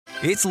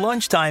It's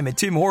lunchtime at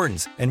Tim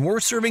Hortons, and we're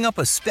serving up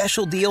a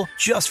special deal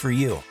just for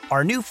you.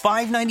 Our new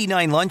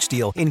 $5.99 lunch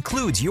deal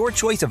includes your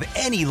choice of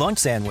any lunch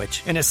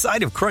sandwich and a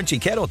side of crunchy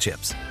kettle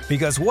chips.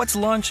 Because what's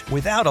lunch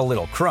without a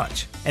little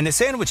crunch? And the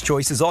sandwich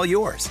choice is all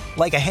yours,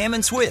 like a ham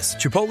and Swiss,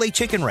 Chipotle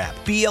chicken wrap,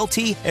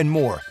 BLT, and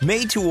more,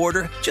 made to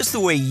order just the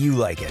way you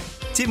like it.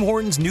 Tim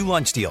Hortons' new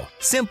lunch deal.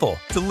 Simple,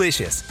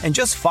 delicious, and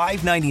just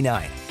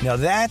 $5.99. Now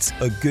that's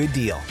a good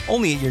deal.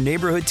 Only at your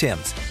neighborhood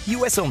Tim's.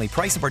 U.S. only.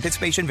 Price and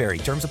participation vary.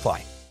 Terms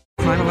apply.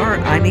 Crime Alert,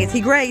 I'm Nancy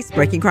Grace.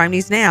 Breaking crime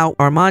news now.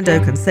 Armando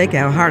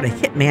Canseco hired a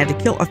hitman to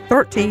kill a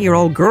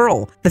 13-year-old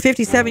girl. The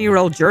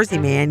 57-year-old Jersey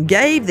man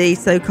gave the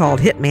so-called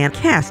hitman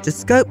cash to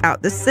scope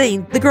out the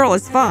scene. The girl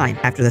is fine.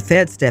 After the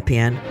feds step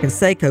in,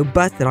 Canseco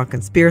busted on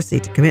conspiracy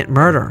to commit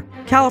murder.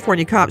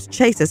 California cops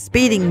chase a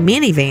speeding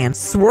minivan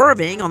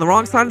swerving on the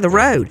wrong side of the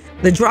road.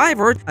 The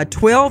driver, a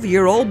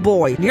 12-year-old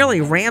boy,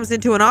 nearly rams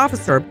into an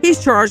officer.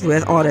 He's charged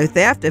with auto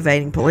theft,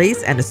 evading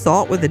police, and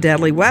assault with a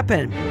deadly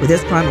weapon. With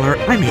this Crime Alert,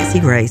 I'm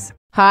Nancy Grace.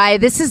 Hi,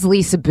 this is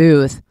Lisa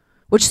Booth.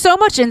 With so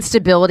much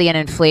instability and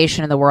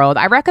inflation in the world,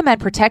 I recommend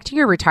protecting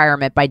your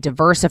retirement by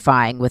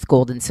diversifying with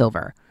gold and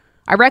silver.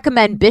 I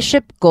recommend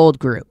Bishop Gold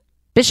Group.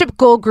 Bishop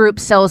Gold Group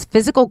sells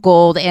physical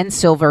gold and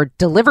silver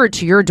delivered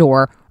to your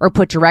door or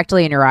put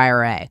directly in your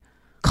IRA.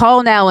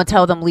 Call now and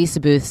tell them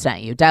Lisa Booth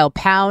sent you. Dial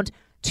pound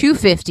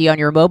 250 on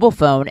your mobile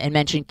phone and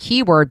mention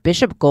keyword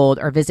Bishop Gold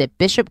or visit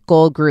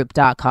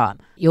bishopgoldgroup.com.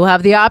 You'll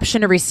have the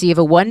option to receive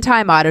a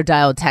one-time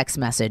auto-dialed text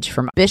message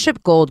from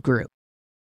Bishop Gold Group.